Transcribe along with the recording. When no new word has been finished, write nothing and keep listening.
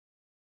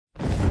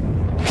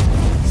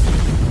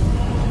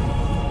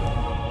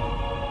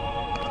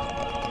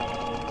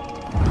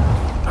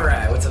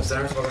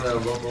Listeners, welcome to the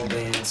local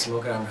band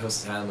Smokeout. I'm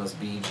host Hylos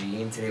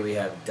BG, and today we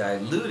have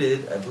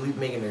Diluted, I believe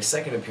making their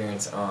second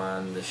appearance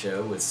on the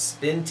show with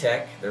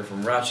Spintech. They're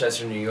from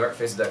Rochester, New York.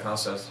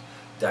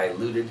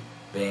 Facebook.com/Diluted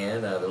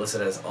band. They're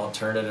listed as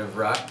alternative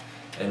rock.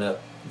 And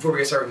before we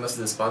get started with most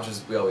of the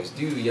sponsors we always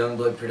do,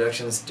 Youngblood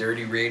Productions,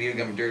 Dirty Radio.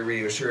 Got my Dirty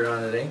Radio shirt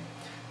on today.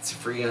 It's a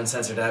free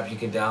uncensored app you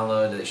can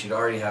download that you should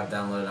already have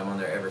downloaded. I'm on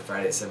there every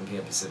Friday at 7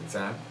 p.m. Pacific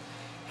Time.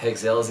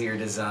 Hex Elzier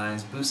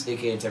Designs, Boost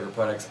aka Integra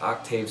Products,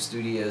 Octave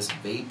Studios,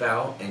 Vape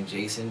Out, and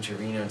Jason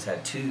Trevino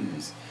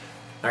Tattoos.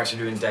 Alright, so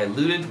we're doing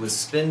Diluted with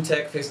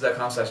Spintech,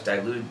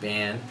 Facebook.com/Diluted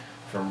band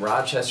from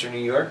Rochester, New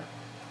York.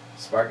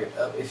 Spark it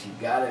up if you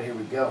got it. Here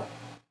we go.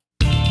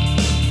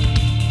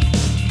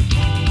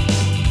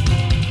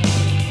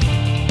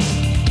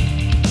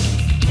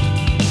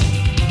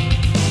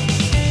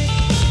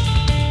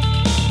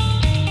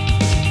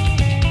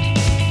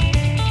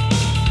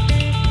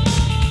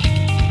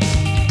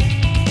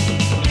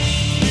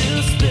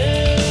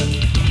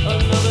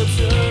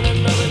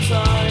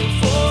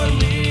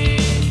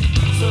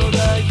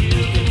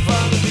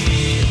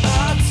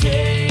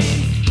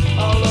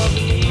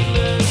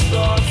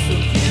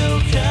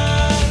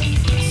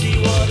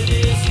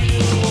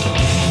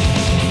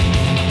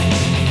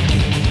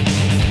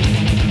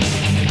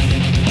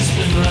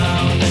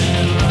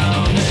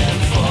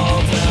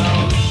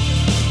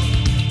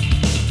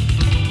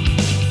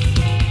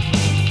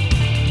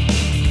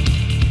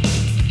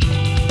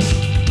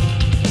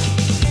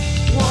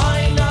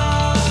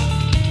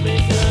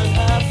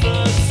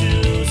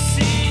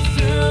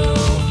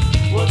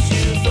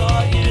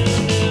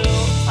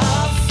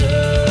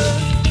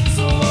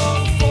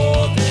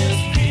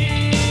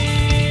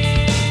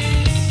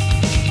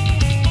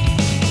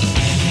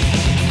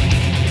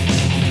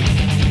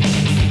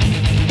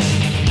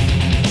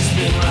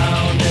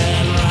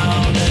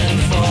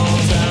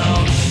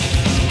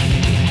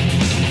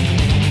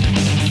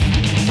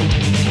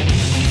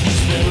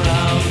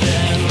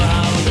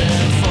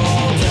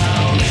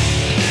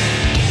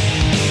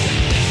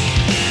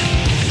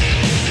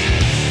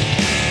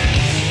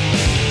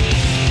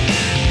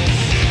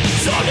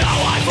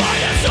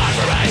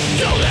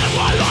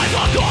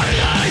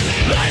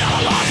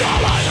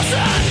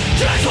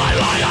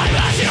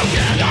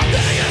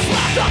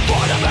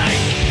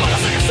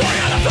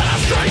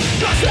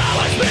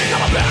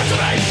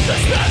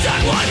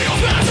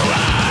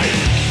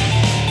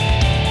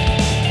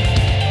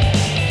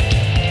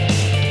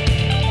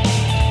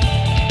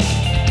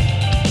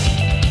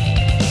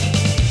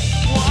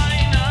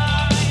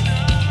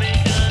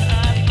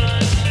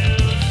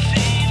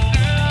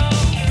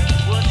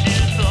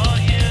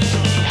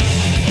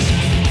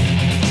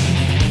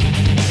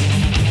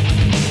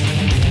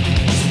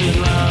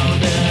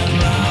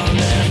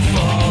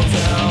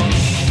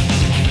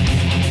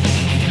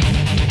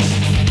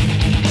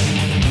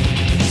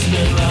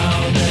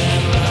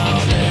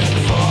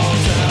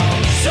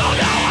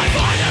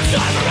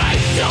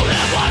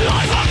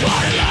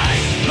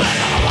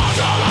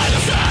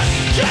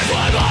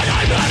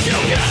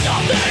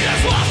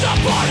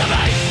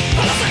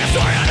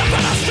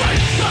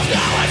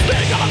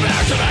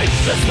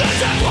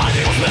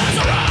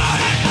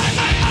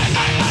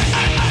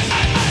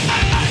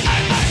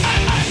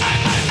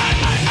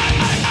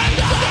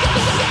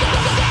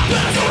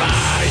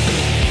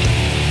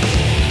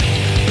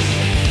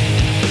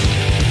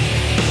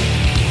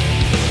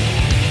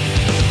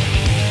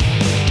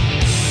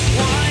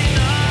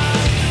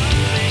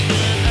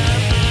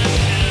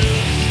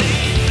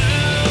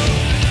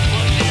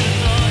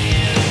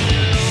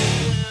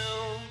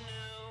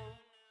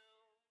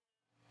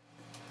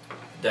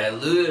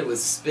 Diluted with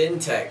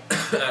Spintech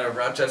out of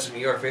Rochester, New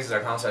York.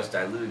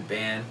 Facebook.com/Diluted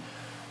band.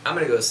 I'm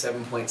going to go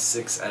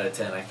 7.6 out of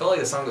 10. I felt like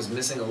the song was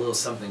missing a little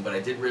something, but I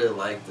did really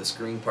like the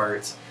screen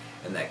parts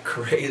and that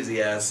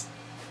crazy ass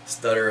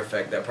stutter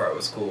effect. That part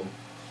was cool.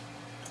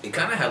 It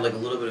kind of had like a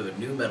little bit of a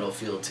nu metal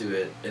feel to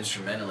it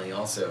instrumentally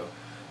also.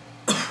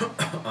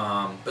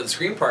 But the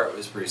screen part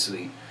was pretty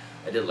sweet.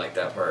 I did like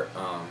that part.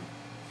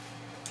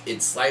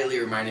 It slightly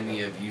reminded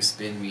me of You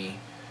Spin Me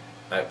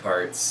at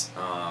parts.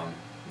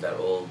 That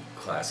old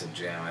classic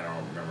jam. I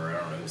don't remember.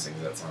 I don't know who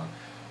sings that song.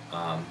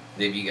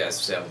 Maybe you guys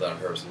sampled that on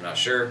purpose. I'm not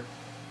sure.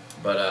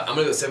 But I'm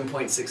going to go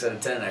 7.6 out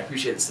of 10. I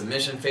appreciate the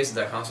submission.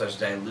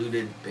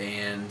 Facebook.com/Diluted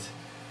band.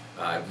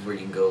 Where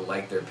you can go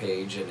like their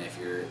page. And if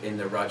you're in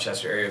the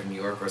Rochester area of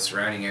New York or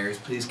surrounding areas,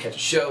 please catch a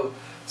show.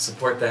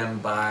 Support them.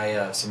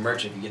 Buy some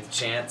merch if you get the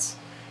chance.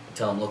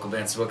 Tell them local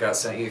band Smokeout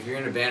sent you. If you're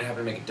in a band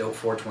happen to make a dope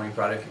 420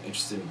 product and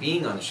interested in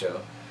being on the show,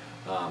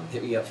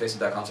 hit me up,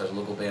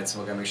 Facebook.com/localband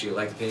Smokeout. Make sure you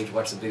like the page,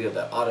 watch the video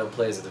that auto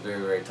plays at the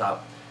very, very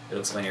top.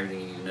 It'll explain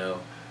everything you need to know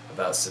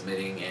about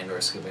submitting and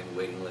or skipping the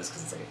waiting list,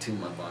 because it's like a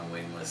 2-month-long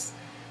waiting list,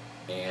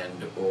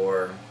 and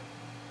or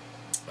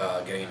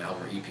getting an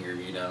album or EP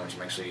review done, which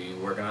I'm actually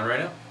working on right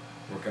now.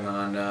 Working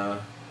on a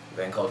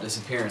band called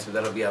Disappearance, but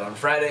that'll be out on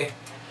Friday.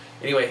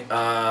 Anyway,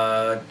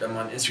 I'm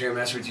on Instagram,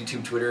 Masters,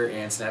 YouTube, Twitter,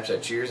 and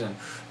Snapchat. Cheers, and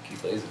keep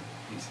blazing.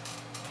 Peace.